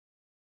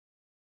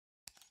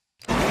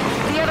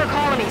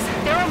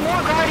are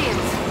more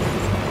Guardians.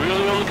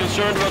 Really only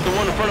concerned about the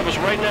one in front of us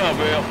right now,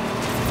 Vale.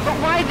 But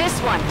why this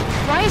one?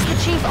 Why is the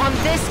Chief on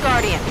this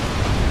Guardian?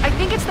 I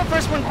think it's the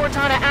first one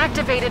Cortana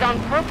activated on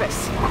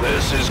purpose.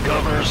 This is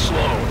Governor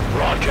Sloan,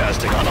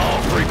 broadcasting on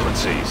all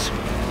frequencies.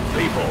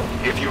 People,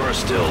 if you are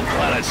still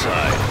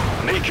planetside,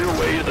 make your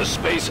way to the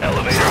space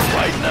elevator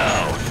right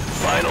now.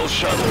 Final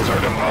shuttles are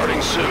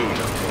departing soon,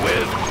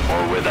 with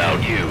or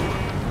without you.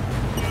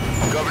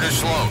 Governor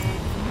Sloan,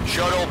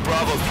 Shuttle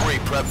Bravo 3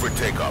 prep for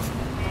takeoff.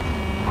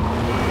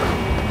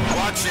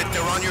 Watch it,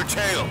 they're on your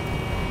tail.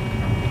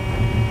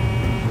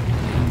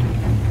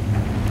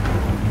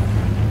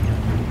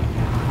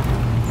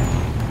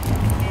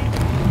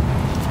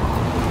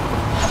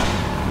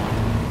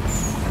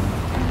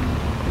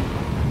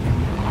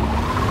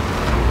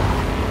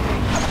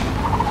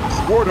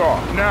 Ward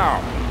off, now!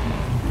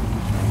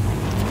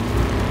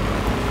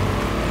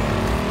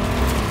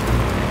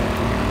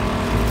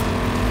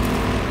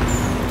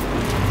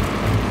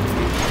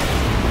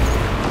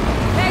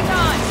 Hang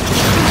on!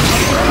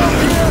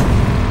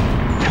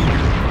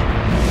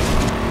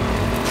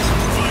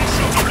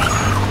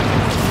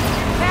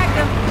 Tag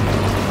them!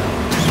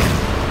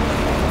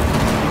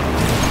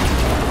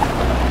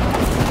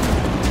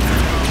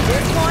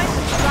 This point,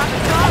 drop the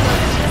toggle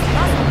and just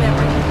muscle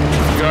memory.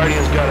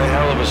 Guardian's got a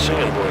hell of a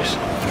singing voice.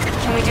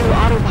 Can we do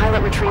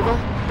autopilot retrieval?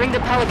 Bring the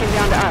Pelican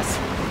down to us.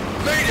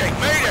 Mayday!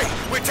 Mayday!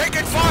 We're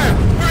taking fire!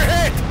 We're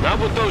hit! Not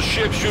with those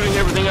ships shooting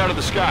everything out of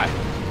the sky.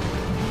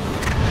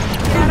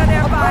 Get out of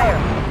their fire!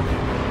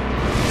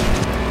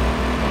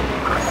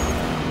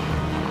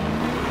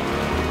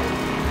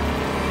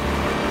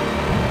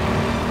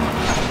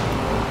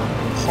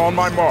 On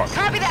my mark.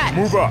 Copy that!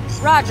 Move up.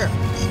 Roger.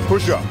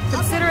 Push up.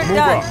 Consider it Move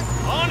done. up.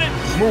 On it!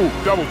 Move,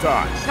 double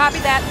time. Copy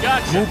that.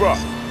 Gotcha. Move up.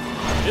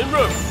 En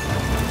route.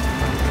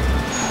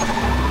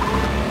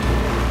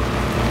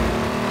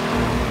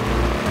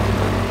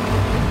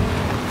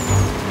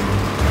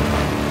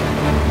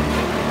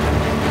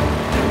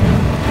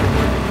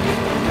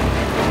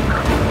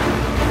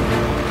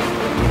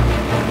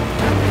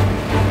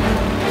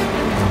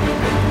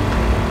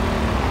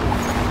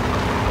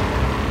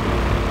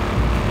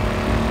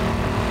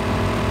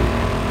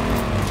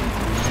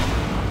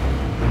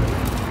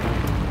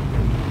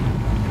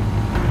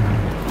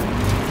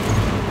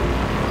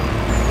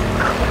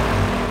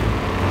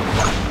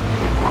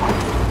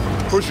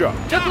 Push up.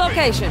 Took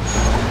location.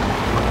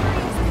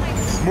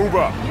 Move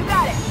up. You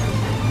got it.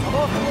 I'm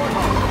off the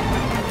warthog.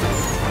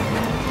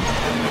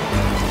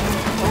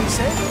 What we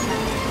say?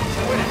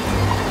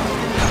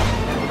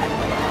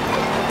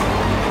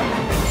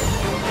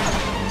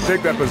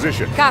 Take that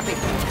position. Copy.